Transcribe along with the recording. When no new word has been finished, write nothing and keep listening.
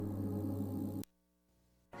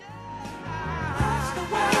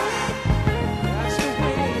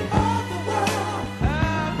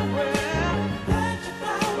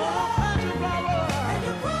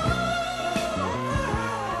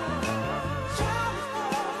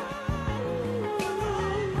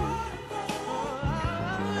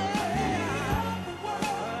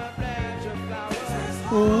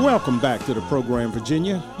Welcome back to the program,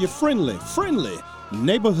 Virginia. Your friendly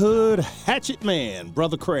neighborhood hatchet man,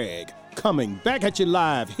 Brother Craig, coming back at you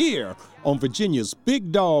live here on Virginia's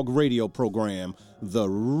Big Dog radio program, The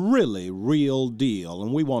Really Real Deal.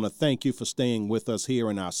 And we want to thank you for staying with us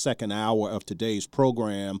here in our second hour of today's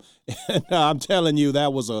program. And I'm telling you,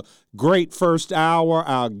 that was a great first hour.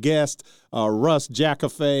 Our guest, Russ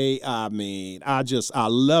Jacofé. I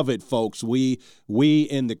love it, folks. We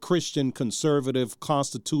in the Christian Conservative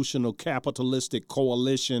Constitutional Capitalistic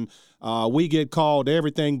Coalition, we get called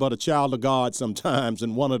everything but a child of God sometimes.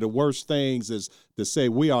 And one of the worst things is to say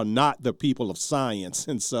we are not the people of science.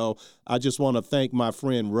 And so I just want to thank my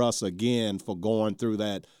friend Russ again for going through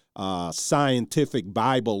that scientific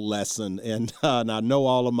Bible lesson. And I know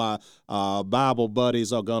all of my Bible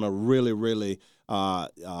buddies are going to really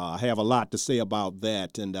have a lot to say about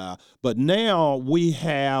that. And but now we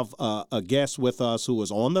have a guest with us who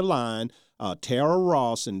is on the line, Tara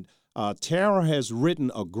Ross. And Tara has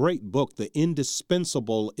written a great book, The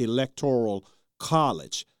Indispensable Electoral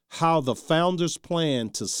College, How the Founders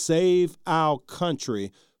Planned to Save Our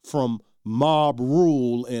Country from Mob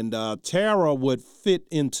Rule. And Tara would fit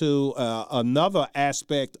into another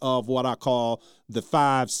aspect of what I call the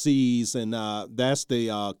 5 C's, and that's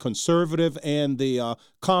the conservative and the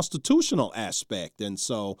constitutional aspect. And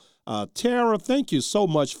so, Tara, thank you so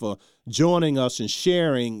much for joining us and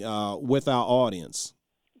sharing with our audience.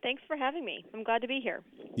 Thanks for having me. I'm glad to be here.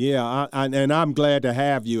 Yeah, and I'm glad to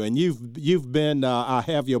have you. And you've been, I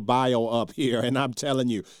have your bio up here, and I'm telling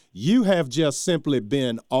you, you have just simply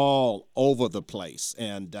been all over the place.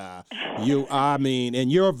 And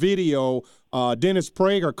and your video, Dennis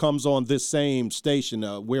Prager comes on this same station.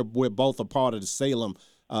 We're both a part of the Salem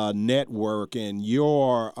network, and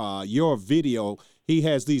your video, he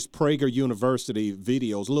has these Prager University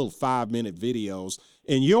videos, little 5-minute videos,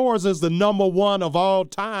 and yours is the number one of all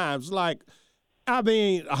times. Like,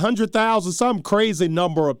 100,000, some crazy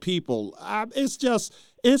number of people.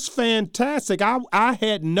 It's fantastic. I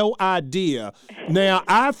had no idea. Now,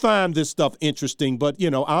 I find this stuff interesting, but,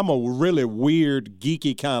 I'm a really weird,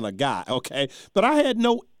 geeky kind of guy, okay? But I had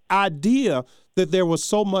no idea that there was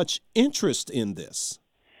so much interest in this.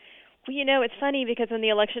 Well, it's funny because when the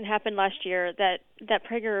election happened last year, that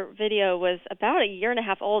Prager video was about a year and a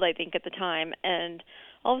half old, I think, at the time. And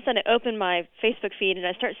all of a sudden I opened my Facebook feed and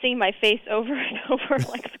I start seeing my face over and over,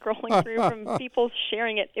 like scrolling through from people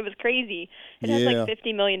sharing it. It was crazy. It has like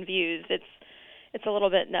 50 million views. It's a little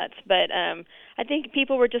bit nuts. But I think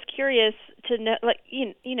people were just curious to know, like,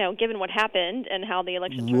 given what happened and how the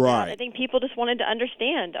election turned out, I think people just wanted to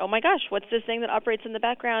understand, oh my gosh, what's this thing that operates in the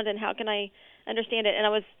background and how can I understand it? And I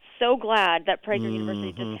was so glad that Prager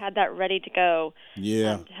University just had that ready to go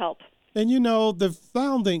to help. And the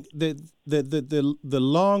founding, the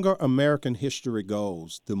longer American history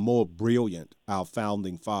goes, the more brilliant our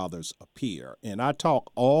founding fathers appear. And I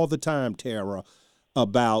talk all the time, Tara,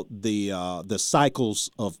 about the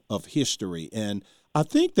cycles of history. And I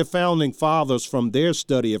think the founding fathers, from their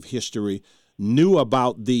study of history, knew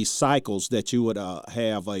about these cycles, that you would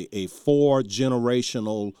have a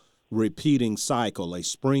 4-generational repeating cycle: a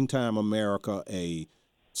springtime America, a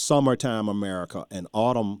summertime America, an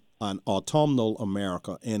autumnal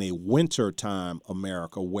America, and a wintertime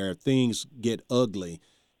America, where things get ugly.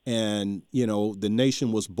 And, the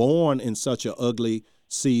nation was born in such an ugly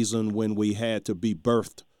season when we had to be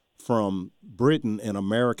birthed from Britain, and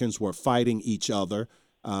Americans were fighting each other,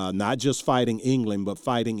 not just fighting England, but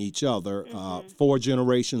fighting each other. 4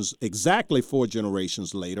 generations, exactly 4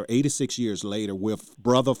 generations later, 86 years later, with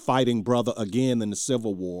brother fighting brother again in the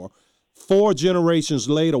Civil War. 4 generations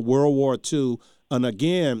later, World War II. And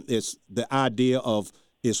again, it's the idea of,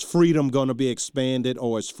 is freedom going to be expanded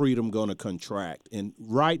or is freedom going to contract? And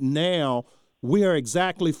right now, we are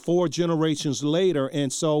exactly 4 generations later,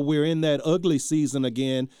 and so we're in that ugly season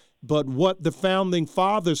again. But what the founding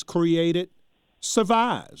fathers created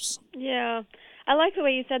survives. Yeah, I like the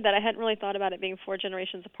way you said that. I hadn't really thought about it being 4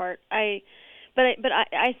 generations apart. But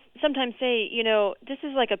I sometimes say, this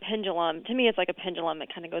is like a pendulum. To me, it's like a pendulum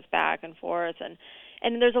that kind of goes back and forth, and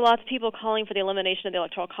there's a lot of people calling for the elimination of the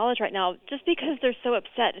Electoral College right now just because they're so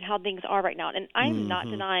upset at how things are right now. And I'm not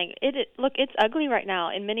denying it. Look, it's ugly right now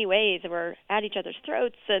in many ways. We're at each other's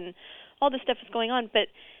throats and all this stuff is going on. But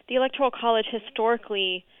the Electoral College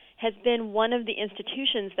historically has been one of the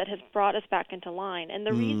institutions that has brought us back into line. And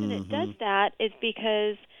the reason it does that is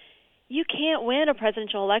because, you can't win a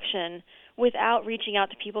presidential election without reaching out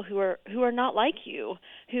to people who are not like you,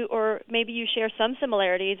 or maybe you share some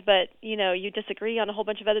similarities, but you disagree on a whole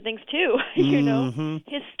bunch of other things too.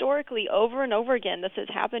 Historically, over and over again, this has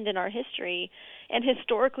happened in our history, and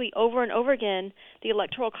historically, over and over again, the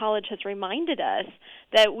Electoral College has reminded us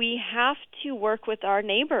that we have to work with our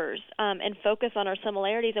neighbors and focus on our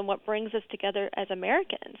similarities and what brings us together as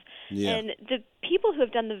Americans. Yeah. And the people who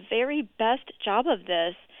have done the very best job of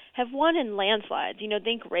this have won in landslides.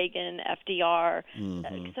 Think Reagan, FDR,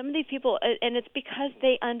 some of these people, and it's because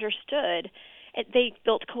they understood. They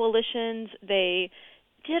built coalitions. They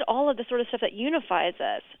did all of the sort of stuff that unifies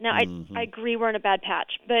us. Now, I agree we're in a bad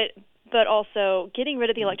patch, but also getting rid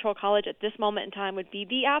of the Electoral College at this moment in time would be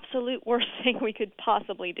the absolute worst thing we could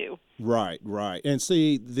possibly do. Right. And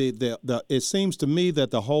see, it seems to me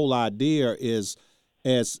that the whole idea is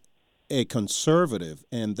as a conservative,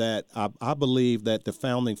 and that I believe that the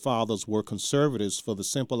founding fathers were conservatives for the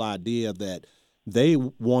simple idea that they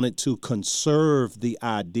wanted to conserve the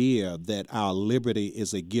idea that our liberty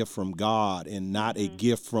is a gift from God and not a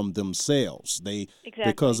gift from themselves.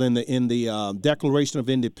 Because in the Declaration of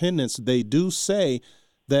Independence, they do say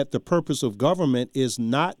that the purpose of government is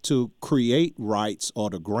not to create rights or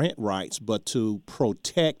to grant rights, but to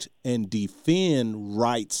protect and defend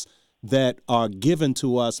rights that are given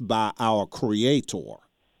to us by our Creator.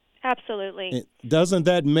 Absolutely. Doesn't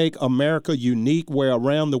that make America unique, where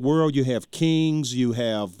around the world you have kings, you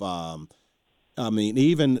have,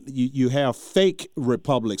 even you have fake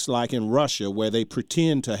republics like in Russia where they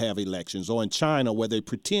pretend to have elections, or in China where they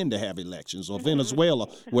pretend to have elections, or Venezuela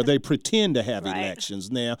where they pretend to have elections.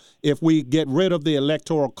 Now, if we get rid of the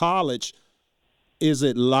Electoral College, is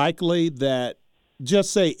it likely that,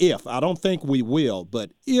 just say if, I don't think we will,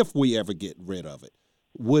 but if we ever get rid of it,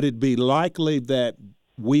 would it be likely that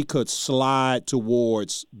we could slide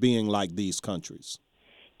towards being like these countries?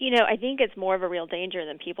 I think it's more of a real danger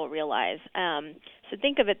than people realize. So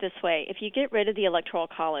think of it this way. If you get rid of the Electoral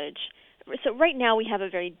College, so right now we have a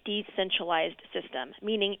very decentralized system,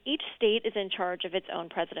 meaning each state is in charge of its own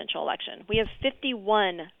presidential election. We have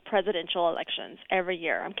 51 presidential elections every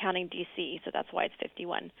year. I'm counting D.C., so that's why it's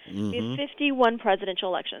 51. We have 51 presidential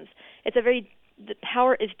elections. The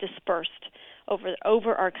power is dispersed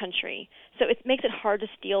over our country. So it makes it hard to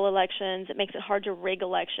steal elections. It makes it hard to rig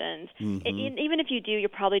elections. And even if you do, you're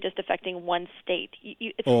probably just affecting one state.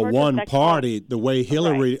 It's or one party, the way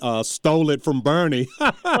Hillary stole it from Bernie.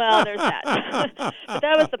 Well, there's that. But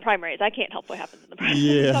that was the primaries. I can't help what happens in the primaries.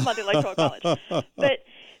 Yeah. I'm talking about the Electoral College.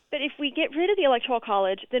 But if we get rid of the Electoral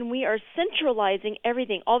College, then we are centralizing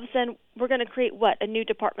everything. All of a sudden, we're going to create a new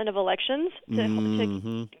Department of Elections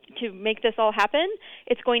to make this all happen.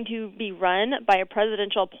 It's going to be run by a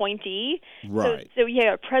presidential appointee. Right. So you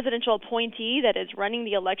have a presidential appointee that is running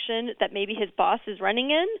the election that maybe his boss is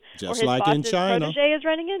running in, just or his like in boss's China. protege is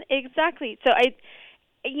running in. Exactly. So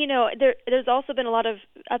there's also been a lot of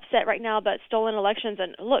upset right now about stolen elections.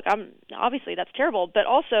 And look, obviously that's terrible, but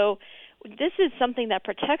also this is something that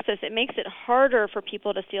protects us. It makes it harder for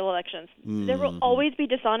people to steal elections. There will always be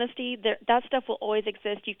dishonesty. That stuff will always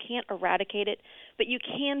exist. You can't eradicate it, but you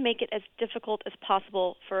can make it as difficult as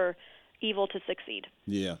possible for evil to succeed.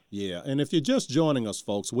 Yeah. And if you're just joining us,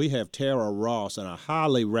 folks, we have Tara Ross, and I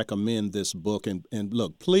highly recommend this book. And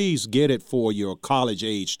look, please get it for your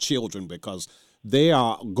college-age children, because they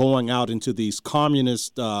are going out into these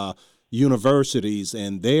communist universities,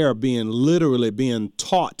 and they are literally being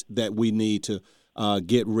taught that we need to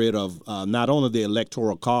get rid of not only the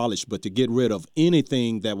Electoral College, but to get rid of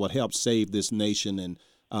anything that would help save this nation and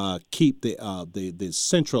keep the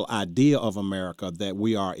central idea of America, that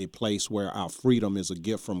we are a place where our freedom is a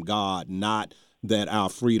gift from God, not that our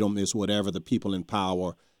freedom is whatever the people in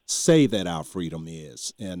power say that our freedom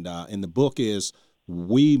is. And the book is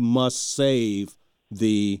We Must Save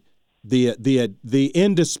the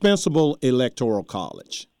Indispensable Electoral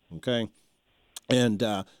College. Okay. And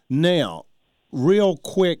now, real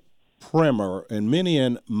quick primer, and many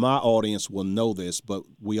in my audience will know this, but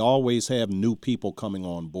we always have new people coming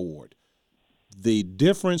on board. The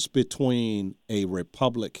difference between a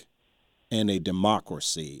republic and a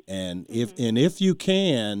democracy, and if you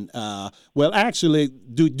can, actually,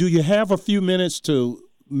 do you have a few minutes to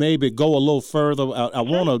maybe go a little further? I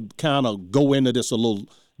want to kind of go into this a little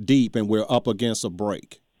deep, and we're up against a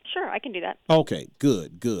break. Sure, I can do that. Okay,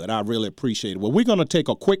 good. I really appreciate it. Well, we're going to take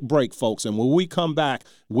a quick break, folks, and when we come back,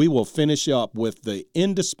 we will finish up with the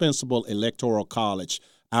Indispensable Electoral College,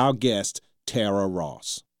 our guest, Tara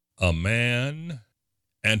Ross. A man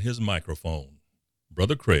and his microphone.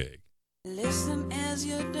 Brother Craig. Listen as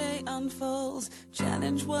your day unfolds,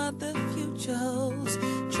 challenge what the future holds,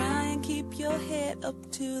 try and keep keep your head up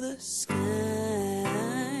to the sky.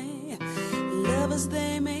 Lovers,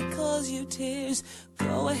 they may cause you tears.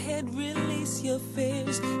 Go ahead, release your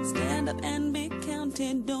fears. Stand up and be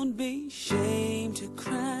counted. Don't be ashamed to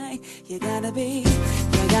cry. You gotta be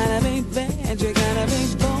bad. You gotta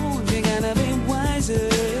be bold. You gotta be wiser.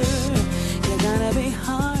 You gotta be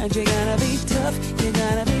hard. You gotta be tough. You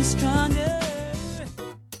gotta be stronger.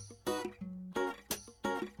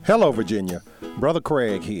 Hello, Virginia. Brother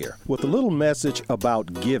Craig here with a little message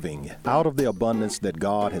about giving out of the abundance that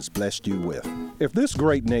God has blessed you with. If this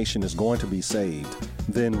great nation is going to be saved,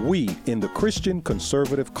 then we in the Christian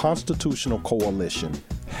Conservative Constitutional Coalition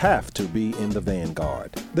have to be in the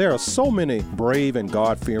vanguard. There are so many brave and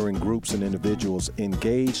God-fearing groups and individuals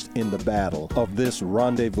engaged in the battle of this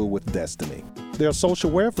rendezvous with destiny. There are social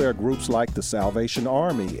welfare groups like the Salvation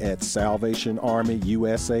Army at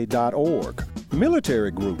salvationarmyusa.org.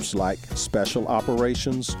 Military groups like Special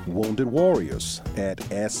Operations Wounded Warriors at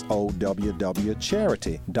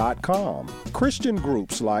sowwcharity.com. Christian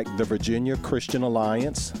groups like the Virginia Christian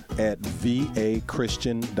Alliance at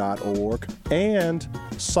vachristian.org and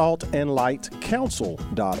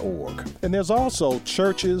saltandlightcouncil.org. And there's also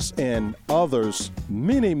churches and others,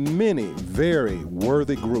 many very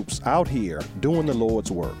worthy groups out here doing the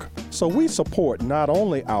Lord's work. So we support not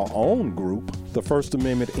only our own group, the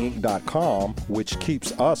FirstAmendmentInc.com, which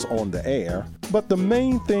keeps us on the air, but the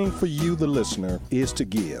main thing for you, the listener, is to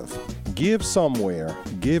give. Give somewhere,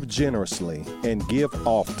 give generously, and give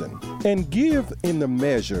often. And give in the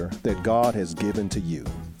measure that God has given to you.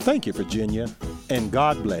 Thank you, Virginia, and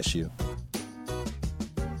God bless you.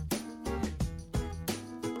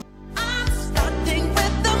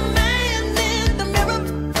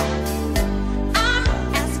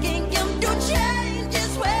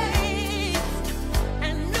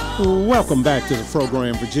 Welcome back to the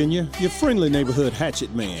program, Virginia. Your friendly neighborhood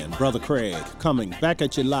hatchet man, Brother Craig, coming back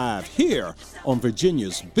at you live here on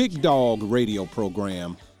Virginia's Big Dog radio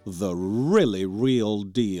program, The Really Real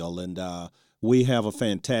Deal. And we have a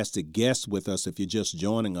fantastic guest with us. If you're just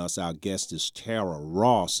joining us, our guest is Tara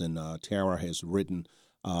Ross, and Tara has written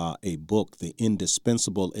a book, The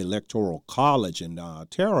Indispensable Electoral College. And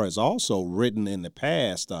Tara has also written in the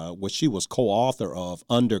past what she was co-author of,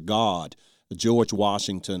 Under God, George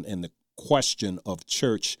Washington and the Question of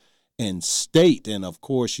Church and State. And, of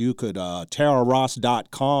course, you could,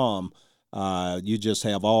 taraross.com, you just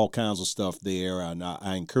have all kinds of stuff there. And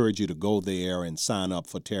I encourage you to go there and sign up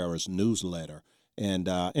for Tara's newsletter. And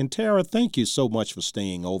Tara, thank you so much for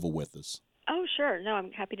staying over with us. Oh, sure. No,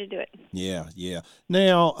 I'm happy to do it. Yeah.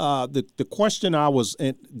 Now, the question I was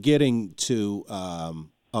getting to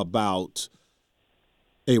about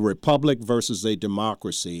a republic versus a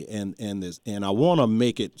democracy, and I want to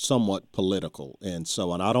make it somewhat political, and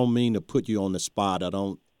I don't mean to put you on the spot. I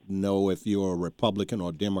don't know if you're a Republican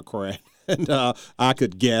or Democrat, and I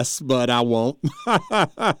could guess, but I won't.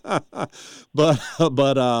 but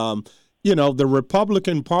the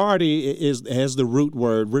Republican Party has the root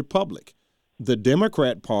word republic. The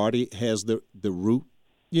Democrat Party has the root,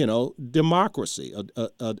 democracy,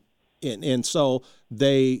 and so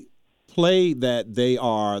they play that they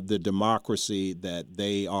are the democracy, that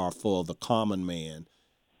they are for the common man,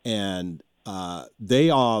 and they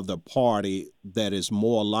are the party that is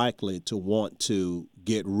more likely to want to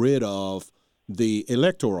get rid of the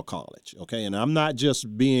Electoral College. Okay, and I'm not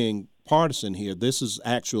just being partisan here. This is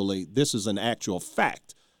an actual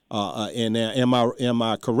fact. And am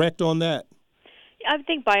I correct on that? I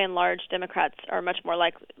think by and large, Democrats are much more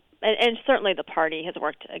likely, and certainly the party has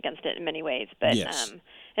worked against it in many ways, but yes.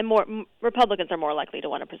 And more Republicans are more likely to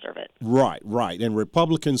want to preserve it. Right. And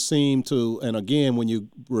Republicans seem to, and again,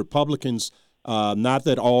 Republicans, not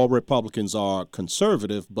that all Republicans are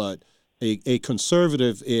conservative, but a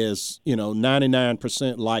conservative is,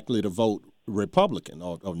 99% likely to vote Republican,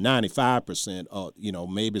 or 95%, or,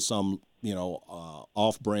 maybe some,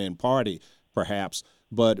 off-brand party perhaps.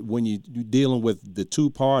 But when you're dealing with the two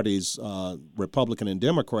parties, Republican and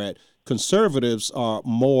Democrat, conservatives are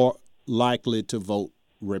more likely to vote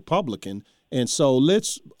Republican. And so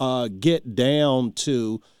let's get down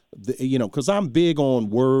to because I'm big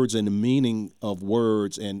on words and the meaning of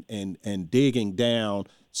words and digging down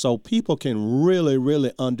so people can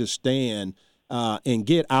really understand and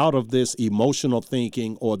get out of this emotional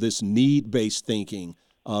thinking or this need-based thinking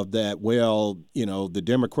of that, the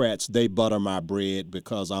Democrats, they butter my bread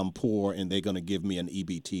because I'm poor and they're going to give me an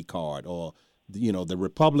EBT card, or, the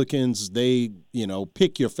Republicans, they,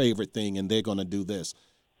 pick your favorite thing and they're going to do this.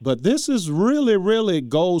 But this is really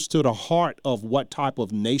goes to the heart of what type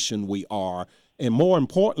of nation we are and more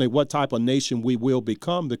importantly, what type of nation we will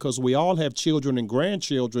become, because we all have children and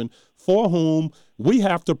grandchildren for whom we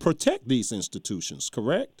have to protect these institutions,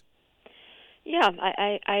 correct? Yeah,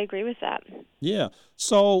 I agree with that. Yeah.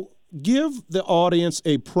 So give the audience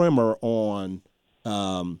a primer on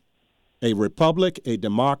a republic, a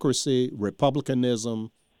democracy,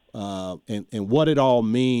 republicanism, and what it all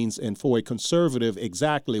means. And for a conservative,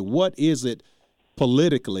 exactly what is it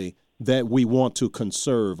politically that we want to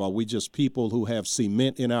conserve? Are we just people who have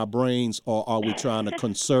cement in our brains, or are we trying to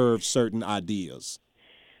conserve certain ideas?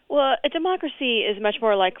 Well, a democracy is much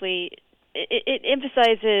more likely. It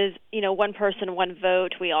emphasizes, one person, one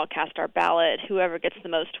vote. We all cast our ballot. Whoever gets the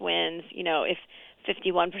most wins. If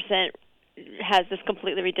 51% has this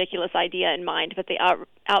completely ridiculous idea in mind, but they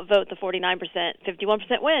outvote the 49%,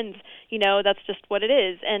 51% wins. That's just what it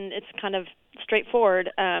is, and it's kind of straightforward.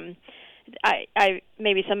 I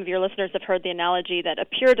maybe some of your listeners have heard the analogy that a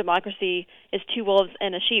pure democracy is two wolves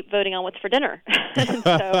and a sheep voting on what's for dinner.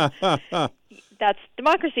 So that's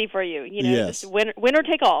democracy for you. Yes. Just winner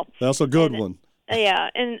take all. That's a good one. Yeah,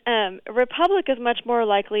 and a republic is much more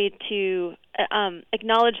likely to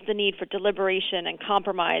acknowledge the need for deliberation and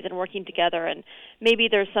compromise and working together. And maybe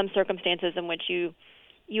there's some circumstances in which you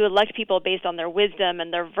elect people based on their wisdom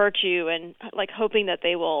and their virtue, and like hoping that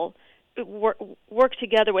they will work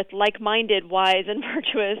together with like-minded, wise, and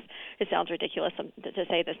virtuous. It sounds ridiculous to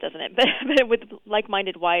say this, doesn't it? But with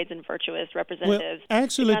like-minded, wise, and virtuous representatives, well,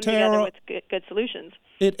 actually, come together with good solutions.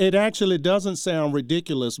 It actually doesn't sound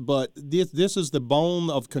ridiculous, but this is the bone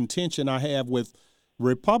of contention I have with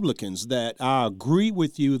Republicans, that I agree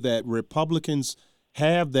with you that Republicans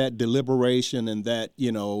have that deliberation and that,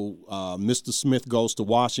 Mr. Smith goes to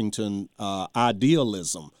Washington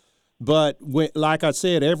idealism. But like I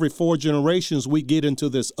said, every 4 generations we get into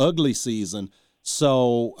this ugly season.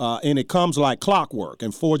 So and it comes like clockwork.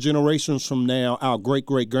 And 4 generations from now, our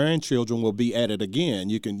great-great-grandchildren will be at it again.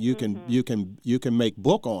 You can make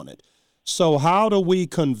book on it. So how do we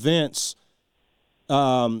convince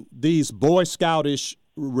these Boy Scoutish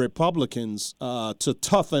Republicans to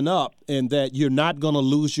toughen up, and that you're not going to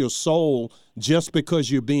lose your soul just because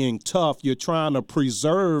you're being tough? You're trying to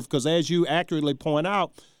preserve, because as you accurately point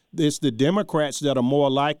out, it's the Democrats that are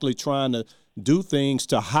more likely trying to do things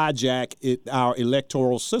to hijack our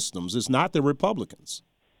electoral systems. It's not the Republicans.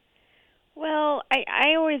 Well,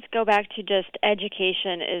 I always go back to just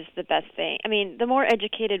education is the best thing. I mean, the more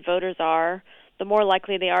educated voters are, the more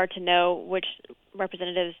likely they are to know which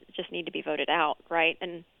representatives just need to be voted out, right?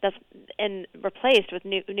 And replaced with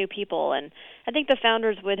new people. And I think the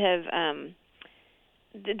founders would have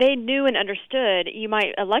they knew and understood. You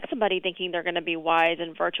might elect somebody thinking they're going to be wise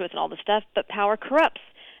and virtuous and all this stuff, but power corrupts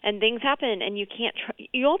and things happen, and you can't.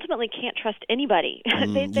 You ultimately can't trust anybody.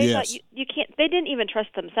 They yes. thought you can't. They didn't even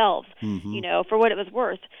trust themselves. For what it was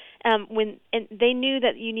worth. And they knew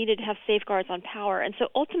that you needed to have safeguards on power, and so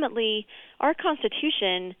ultimately, our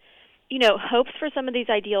Constitution, hopes for some of these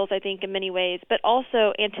ideals, I think, in many ways, but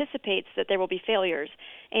also anticipates that there will be failures.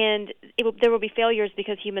 And there will be failures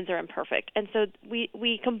because humans are imperfect. And so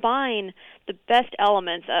we combine the best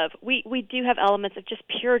elements of, we do have elements of just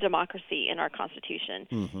pure democracy in our Constitution.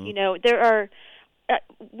 There are,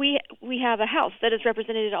 we have a House that is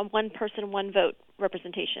represented on one person, one vote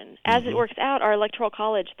representation. As it works out, our Electoral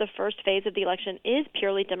College, the first phase of the election, is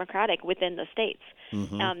purely democratic within the states.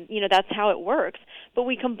 That's how it works. But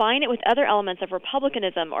we combine it with other elements of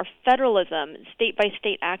republicanism or federalism,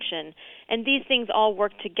 state-by-state action, and these things all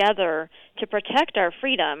work together to protect our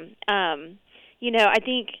freedom. I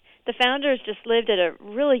think the founders just lived at a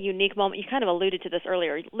really unique moment. You kind of alluded to this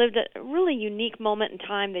earlier. Lived at a really unique moment in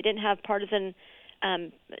time. They didn't have a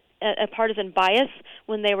partisan bias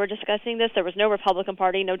when they were discussing this. There was no Republican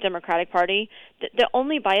Party, no Democratic Party. The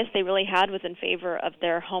only bias they really had was in favor of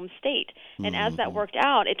their home state. And as that worked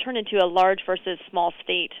out, it turned into a large versus small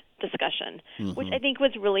state discussion, which I think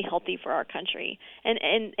was really healthy for our country.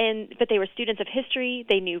 But they were students of history.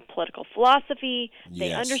 They knew political philosophy.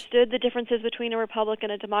 They understood the differences between a republic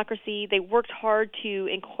and a democracy. They worked hard to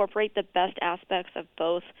incorporate the best aspects of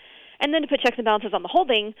both, and then to put checks and balances on the whole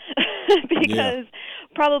thing, because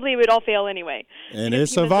probably it would all fail anyway. And it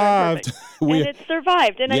survived. And it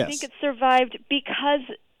survived. And I think it survived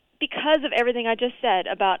because of everything I just said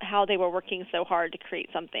about how they were working so hard to create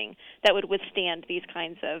something that would withstand these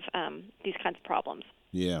kinds of problems.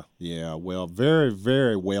 Yeah. Well, very,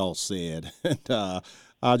 very well said. And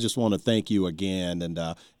I just want to thank you again. And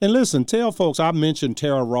listen, tell folks, I mentioned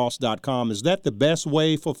TaraRoss.com. Is that the best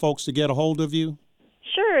way for folks to get a hold of you?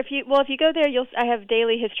 Sure. If you go there, I have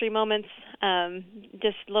daily history moments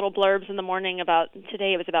just little blurbs in the morning about,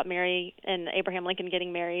 today it was about Mary and Abraham Lincoln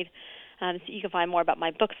getting married. So you can find more about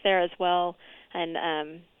my books there as well, and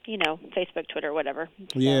Facebook, Twitter, whatever.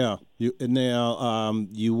 So. Yeah.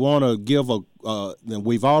 You want to give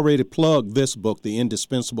we've already plugged this book, The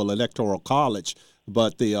Indispensable Electoral College,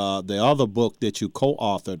 but the other book that you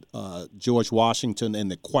co-authored, George Washington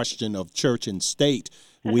and the Question of Church and State.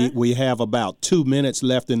 We have about 2 minutes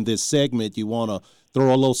left in this segment. You want to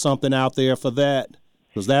throw a little something out there for that?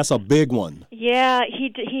 Because that's a big one. Yeah,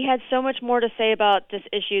 he had so much more to say about this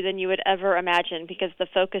issue than you would ever imagine, because the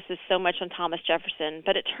focus is so much on Thomas Jefferson.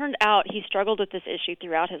 But it turned out he struggled with this issue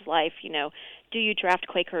throughout his life. Do you draft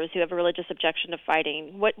Quakers who have a religious objection to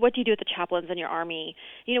fighting? What do you do with the chaplains in your army?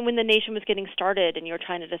 When the nation was getting started and you were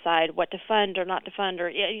trying to decide what to fund or not to fund,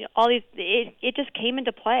 or all these, it just came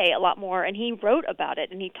into play a lot more. And he wrote about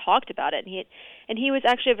it and he talked about it. And he was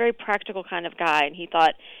actually a very practical kind of guy. And he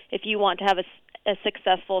thought, if you want to have a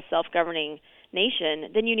successful, self-governing nation,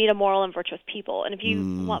 then you need a moral and virtuous people. And if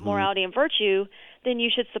you want morality and virtue, then you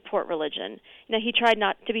should support religion. He tried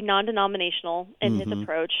not to be non-denominational in his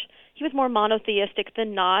approach. He was more monotheistic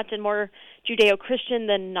than not, and more Judeo-Christian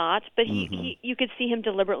than not. But you could see him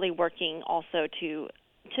deliberately working also to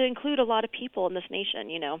include a lot of people in this nation.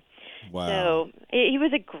 Wow. So he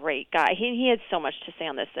was a great guy. He had so much to say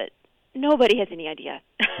on this that nobody has any idea.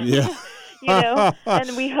 Yeah.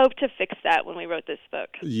 And we hope to fix that when we wrote this book.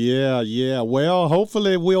 Yeah. Well,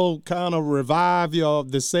 hopefully we'll kind of revive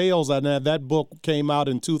the sales. And that book came out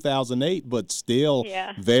in 2008, but still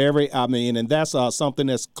and that's something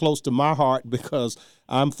that's close to my heart, because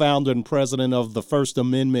I'm founder and president of the First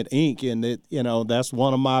Amendment, Inc., and that's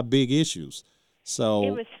one of my big issues. So it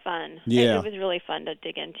was fun. Yeah. It was really fun to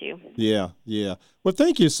dig into. Yeah. Well,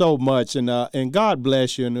 thank you so much, and God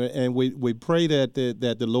bless you, and we pray that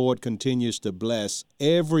the Lord continues to bless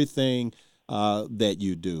everything that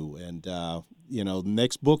you do, and the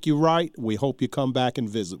next book you write, we hope you come back and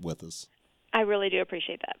visit with us. I really do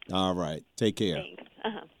appreciate that. All right, take care. Thanks.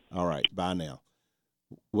 All right, bye now.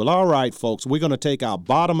 Well, all right, folks, we're going to take our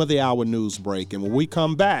bottom of the hour news break, and when we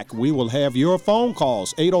come back, we will have your phone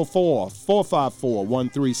calls,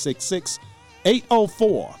 804-454-1366,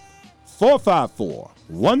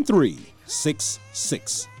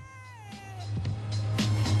 804-454-1366.